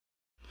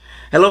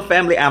Hello,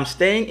 family. I'm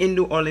staying in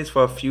New Orleans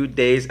for a few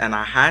days and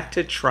I had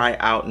to try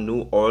out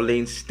New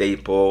Orleans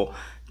staple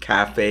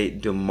Cafe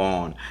Du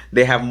Monde.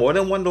 They have more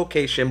than one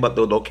location, but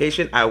the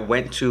location I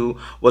went to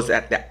was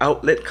at the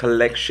Outlet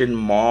Collection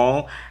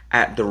Mall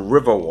at the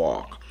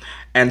Riverwalk.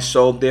 And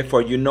so,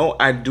 therefore,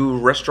 I do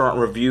restaurant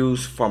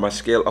reviews from a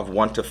scale of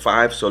 1 to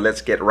 5. So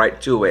let's get right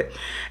to it.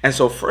 And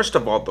so, first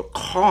of all, the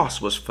cost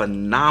was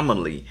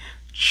phenomenally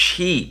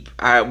cheap.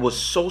 I was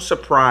so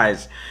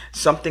surprised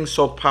something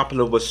so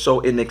popular was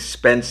so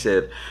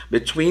inexpensive.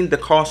 Between the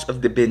cost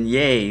of the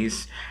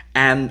beignets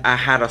and I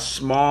had a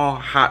small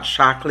hot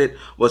chocolate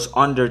was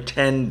under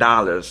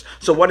 $10.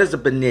 So what is a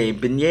beignet?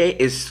 Beignet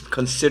is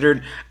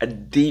considered a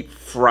deep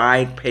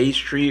fried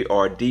pastry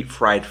or a deep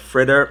fried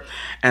fritter.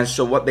 And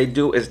so what they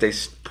do is they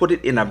put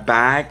it in a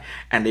bag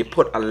and they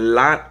put a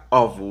lot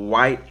of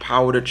white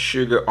powdered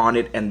sugar on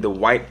it, and the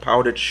white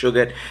powdered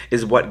sugar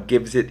is what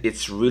gives it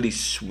its really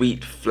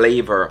sweet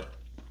flavor.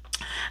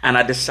 And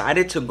I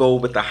decided to go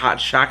with the hot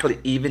chocolate,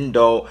 even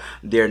though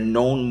they're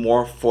known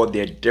more for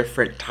their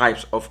different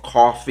types of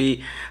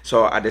coffee.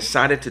 So I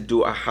decided to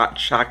do a hot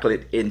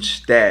chocolate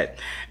instead.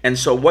 And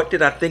so what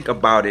did I think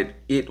about it?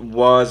 It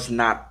was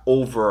not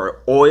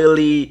over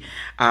oily.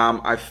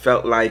 I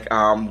felt like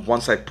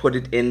once I put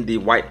it in the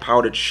white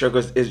powdered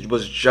sugars, it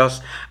was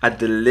just a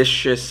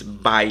delicious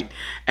bite.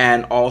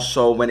 And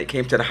also when it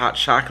came to the hot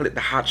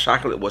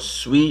chocolate was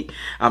sweet.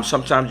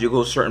 Sometimes you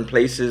go certain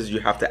places,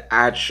 you have to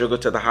add sugar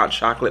to the hot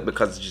chocolate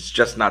because it's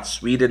just not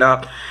sweet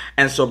enough.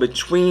 And so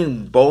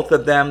between both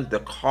of them, the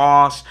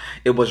cost,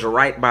 it was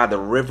right by the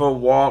river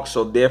walk.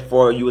 So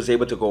therefore you was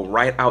able to go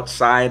right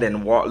outside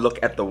and look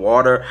at the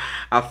water.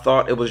 I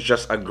thought it was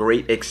just a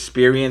great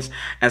experience.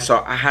 And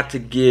so I had to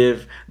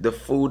give the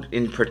food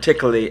in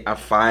particular a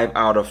 5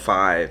 out of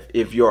 5.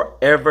 If you're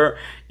ever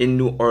in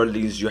New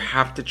Orleans, you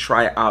have to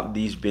try out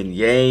these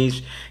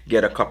beignets,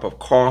 get a cup of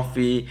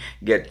coffee,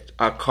 get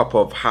a cup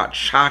of hot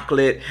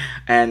chocolate,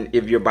 and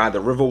if you're by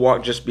the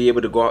Riverwalk, just be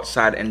able to go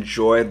outside and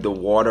enjoy the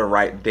water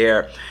right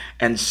there.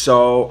 And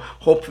so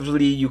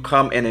hopefully you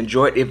come and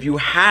enjoy it. If you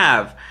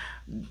have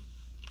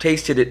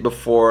tasted it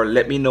before,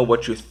 let me know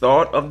what you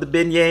thought of the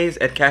beignets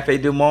at Cafe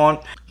Du Monde.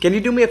 Can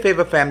you do me a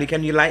favor, family?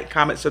 Can you like,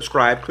 comment,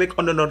 subscribe, click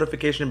on the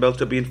notification bell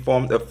to be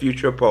informed of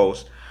future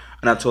posts?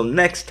 And until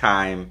next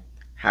time,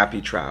 happy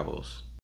travels.